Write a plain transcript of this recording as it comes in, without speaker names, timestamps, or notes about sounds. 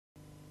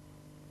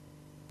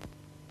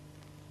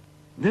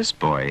This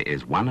boy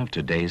is one of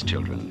today's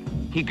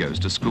children. He goes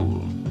to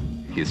school.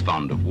 He's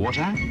fond of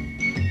water,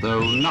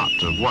 though not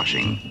of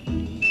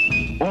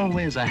washing.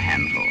 Always a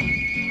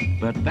handful.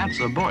 But that's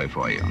a boy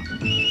for you.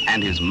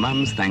 And his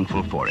mum's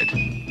thankful for it.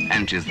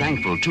 And she's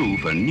thankful, too,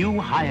 for new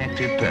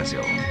high-active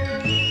Persil.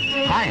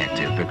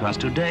 High-active because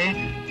today,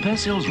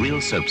 Persil's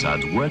real soap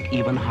suds work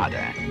even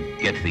harder,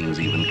 get things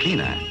even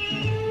cleaner.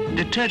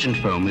 Detergent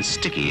foam is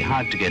sticky,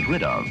 hard to get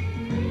rid of.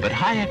 But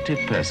high-active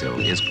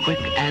Persil is quick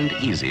and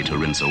easy to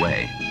rinse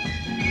away.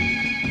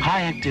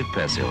 High-active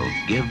Persil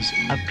gives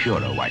a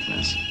purer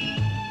whiteness.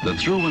 The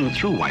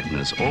through-and-through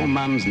whiteness all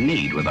mums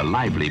need with a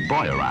lively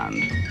boy around.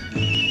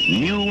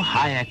 New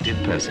high-active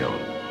Persil.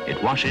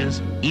 It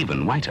washes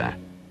even whiter.